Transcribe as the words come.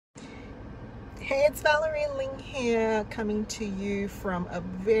Hey, it's Valerie Ling here, coming to you from a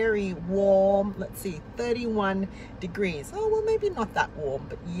very warm, let's see, 31 degrees. Oh, well, maybe not that warm,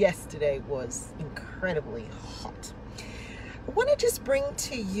 but yesterday was incredibly hot. I want to just bring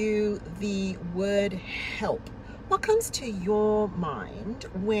to you the word help. What comes to your mind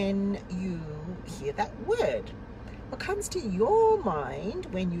when you hear that word? What comes to your mind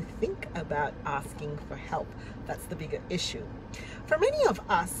when you think about asking for help? That's the bigger issue. For many of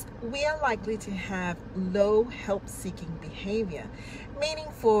us, we are likely to have low help-seeking behavior, meaning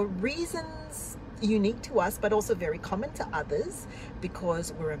for reasons unique to us, but also very common to others,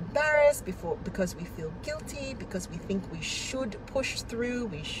 because we're embarrassed, because we feel guilty, because we think we should push through,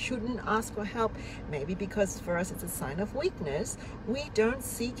 we shouldn't ask for help, maybe because for us it's a sign of weakness, we don't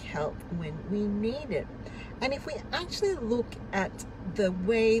seek help when we need it. And if we actually look at the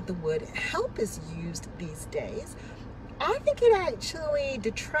way the word help is used these days, I think it actually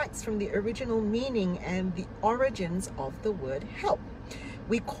detracts from the original meaning and the origins of the word help.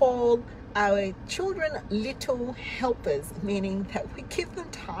 We call our children little helpers, meaning that we give them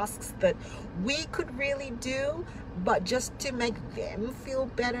tasks that we could really do, but just to make them feel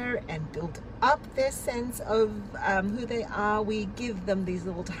better and build up their sense of who they are, we give them these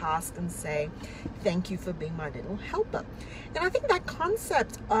little tasks and say, thank you for being my little helper. And I think that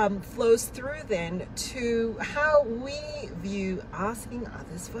concept flows through then to how we view asking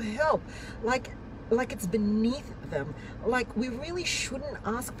others for help. Like it's beneath them, like we really shouldn't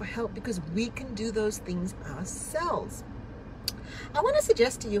ask for help because we can do those things ourselves. I want to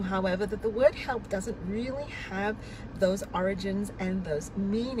suggest to you, however, that the word help doesn't really have those origins and those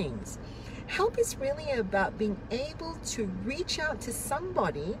meanings. Help is really about being able to reach out to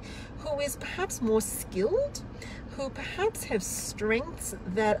somebody who is perhaps more skilled, who perhaps have strengths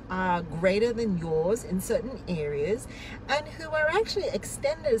that are greater than yours in certain areas, and who are actually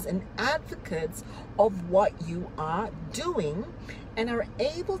extenders and advocates of what you are doing and are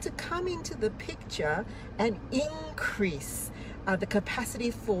able to come into the picture and increase the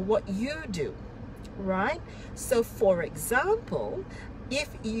capacity for what you do, right? So for example, if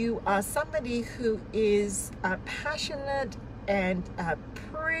you are somebody who is passionate and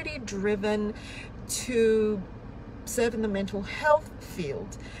pretty driven to serve in the mental health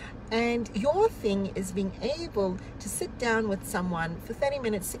field, and your thing is being able to sit down with someone for 30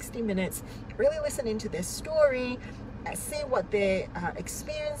 minutes, 60 minutes, really listen into their story, see what they're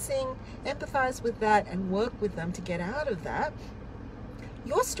experiencing, empathize with that, and work with them to get out of that,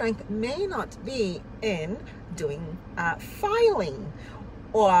 your strength may not be in doing filing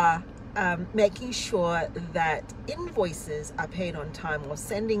or making sure that invoices are paid on time or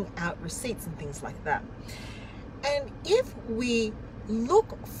sending out receipts and things like that. And if we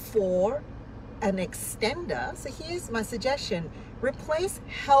look for an extender, so here's my suggestion, replace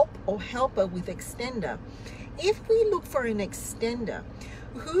help or helper with extender. If we look for an extender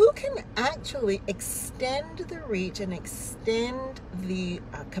who can actually extend the reach and extend the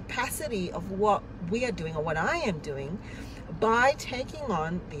capacity of what we are doing or what I am doing by taking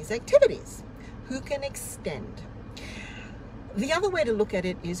on these activities, who can extend. The other way to look at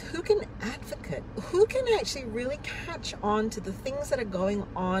it is who can advocate, who can actually really catch on to the things that are going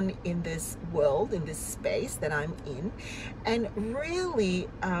on in this world, in this space that I'm in, and really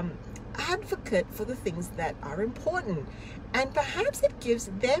advocate for the things that are important. And perhaps it gives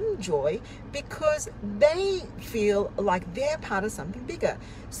them joy because they feel like they're part of something bigger.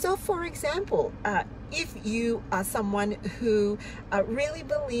 So for example, if you are someone who really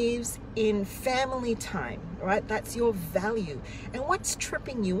believes in family time, right? That's your value. And what's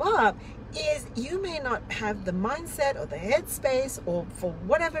tripping you up is you may not have the mindset or the headspace, or for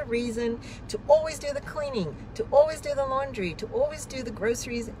whatever reason, to always do the cleaning, to always do the laundry, to always do the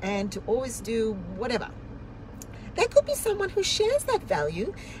groceries, and to always do whatever. There could be someone who shares that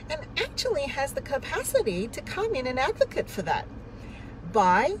value and actually has the capacity to come in and advocate for that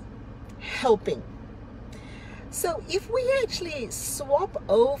by helping. So if we actually swap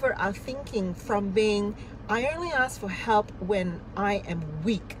over our thinking from being, I only ask for help when I am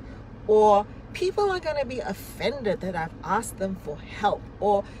weak, or people are going to be offended that I've asked them for help,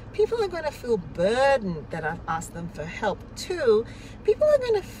 or people are going to feel burdened that I've asked them for help, to people are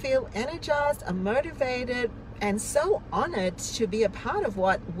going to feel energized and motivated and so honored to be a part of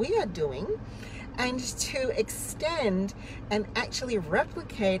what we are doing and to extend and actually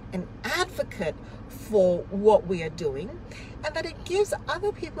replicate and advocate for what we are doing, and that it gives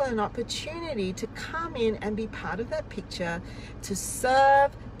other people an opportunity to come in and be part of that picture, to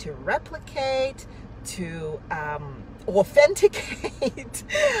serve, to replicate, to authenticate,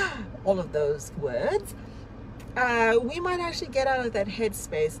 all of those words, we might actually get out of that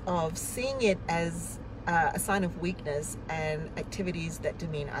headspace of seeing it as a sign of weakness and activities that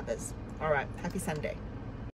demean others. All right, happy Sunday.